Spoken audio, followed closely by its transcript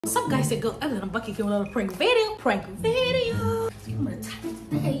What's up, guys? It's girl Evelyn. I'm back here with another prank video. So I'm gonna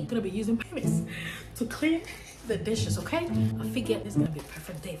today gonna be using premise to clean the dishes. Okay? I figured it's gonna be a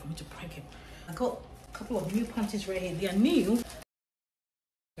perfect day for me to prank him. I got a couple of new panties right here. They are new.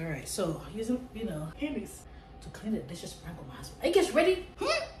 All right, so using premise to clean the dishes, prank with my husband. Are you guys ready?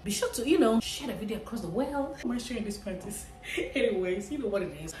 Be sure to share the video across the world. Am I sharing these panties? Anyways, you know what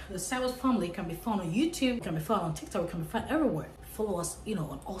it is. The Seibel family can be found on YouTube, can be found on TikTok, can be found everywhere. Follow us,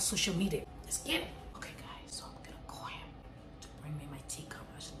 on all social media. Let's get it. Okay, guys, so I'm gonna call him to bring me my teacup.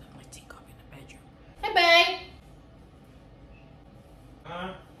 I should leave my teacup in the bedroom. Hey, babe.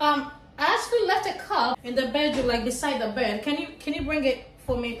 I actually left a cup in the bedroom, like beside the bed. Can you bring it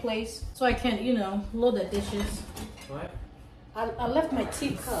for me, please, so I can, load the dishes? What? I left my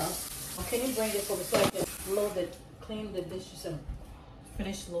teacup. Can you bring it for me so I can load it, clean the dishes, and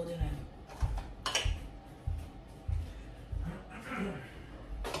finish loading it?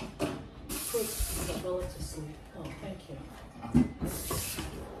 Put Isabella to sleep. Oh, thank you.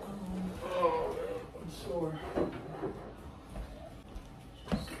 Oh, I'm sore.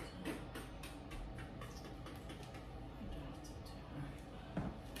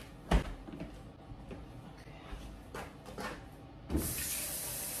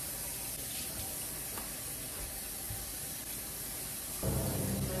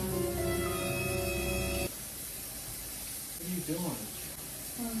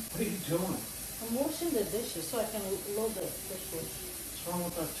 What are you doing? I'm washing the dishes so I can load the dishwasher. What's wrong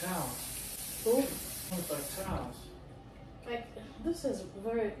with our towels? Oh, What's wrong with our towels? This is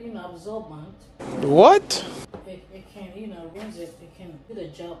very, absorbent. What? It can, rinse it. It can do the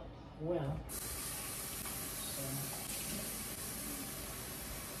job well. So.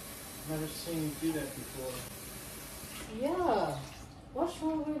 Never seen you do that before. Yeah. What's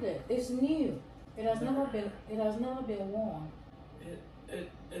wrong with it? It's new. It has never been worn.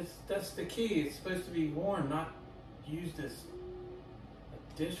 That's the key. It's supposed to be worn, not used as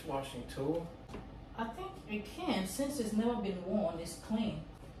a dishwashing tool. I think it can, since it's never been worn. It's clean.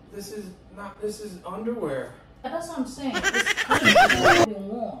 This is underwear. That's what I'm saying. It's clean. It's never been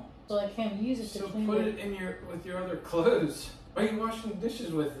worn, so I can use it to clean. So put it in with your other clothes. Why are you washing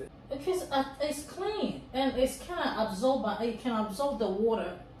dishes with it? Because it's clean and it's kind of absorbent. It can absorb the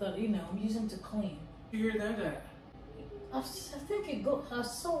water that I'm using to clean. You hear that at? I think it go. I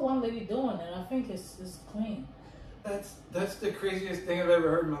saw one lady doing it. I think it's clean. That's the craziest thing I've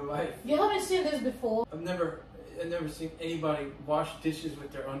ever heard in my life. You haven't seen this before. I've never seen anybody wash dishes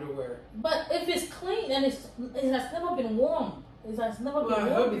with their underwear. But if it's clean and it has never been worn, it has never been worn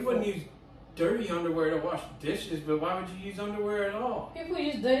I hope you before. wouldn't use dirty underwear to wash dishes, but why would you use underwear at all? People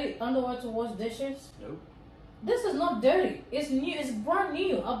use dirty underwear to wash dishes. Nope. This is not dirty. It's new. It's brand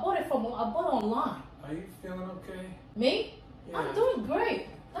new. I bought it online. Are you feeling okay? Me? Yeah. I'm doing great.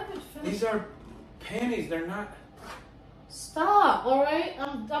 These are panties. They're not. Stop. All right.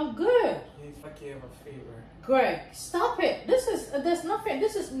 I'm good. It's like you have a fever. Greg, stop it. There's nothing.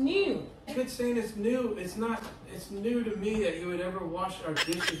 This is new. Quit saying it's new. It's not. It's new to me that you would ever wash our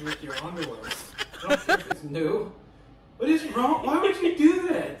dishes with your underwear. I don't care if it's new. What is wrong? Why would you do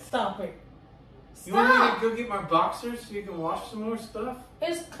that? Stop it. You want me to go get my boxers so you can wash some more stuff?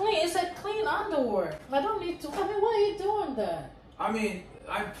 It's clean. It's a clean underwear. I don't need to. Why are you doing that? I mean,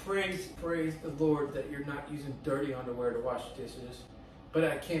 I praise the Lord that you're not using dirty underwear to wash dishes, but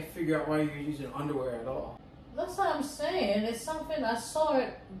I can't figure out why you're using underwear at all. That's what I'm saying. It's something I saw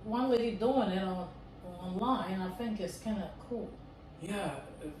it. One lady doing it online. I think it's kind of cool. Yeah,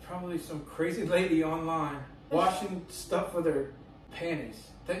 probably some crazy lady online washing stuff with her panties.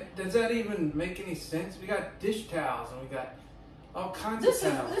 Does that even make any sense? We got dish towels and we got all kinds of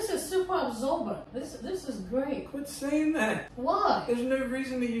towels. This is super absorbent. This is great. Quit saying that. Why? There's no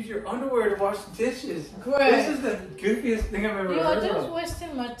reason to use your underwear to wash dishes. Great. This is the goofiest thing I've ever heard of. You're just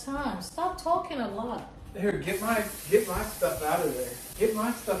wasting my time. Stop talking a lot. Here, get my stuff out of there. Get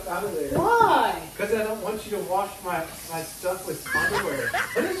my stuff out of there. Why? Because I don't want you to wash my stuff with underwear.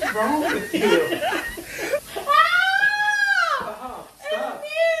 What is wrong with you? Stop. It's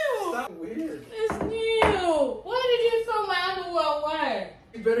new. Stop. Weird. It's new. Why did you throw my underwear away?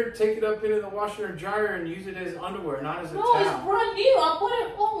 You better take it up into the washer and dryer and use it as underwear, not as a towel. No, it's brand new. I bought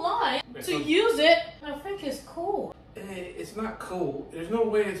it online to use it. I think it's cool. It's not cool. There's no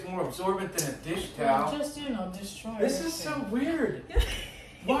way it's more absorbent than a dish towel. Just, destroy it. This is so weird.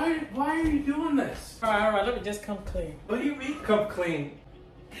 Why are you doing this? All right, let me just come clean. What do you mean come clean?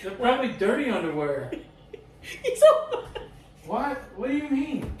 They're probably dirty underwear. What? What do you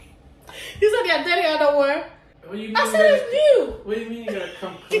mean? You said they're dirty underwear. What do you mean? I said it's new. What do you mean you gotta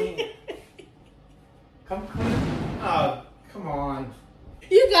come clean? Come clean? Oh, come on.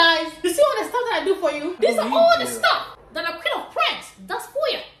 You guys, you see all the stuff that I do for you? These are all the you. stuff that a queen of pranks does for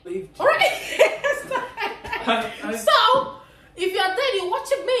you. Leave. Alright? I- So, if you're there, you're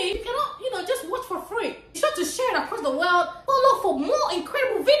watching me, you cannot, just watch for free. Be sure to share it across the world. Follow for more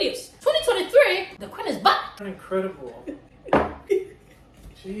incredible videos. 2023, the queen is back. Incredible.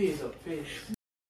 Jeez, a fish.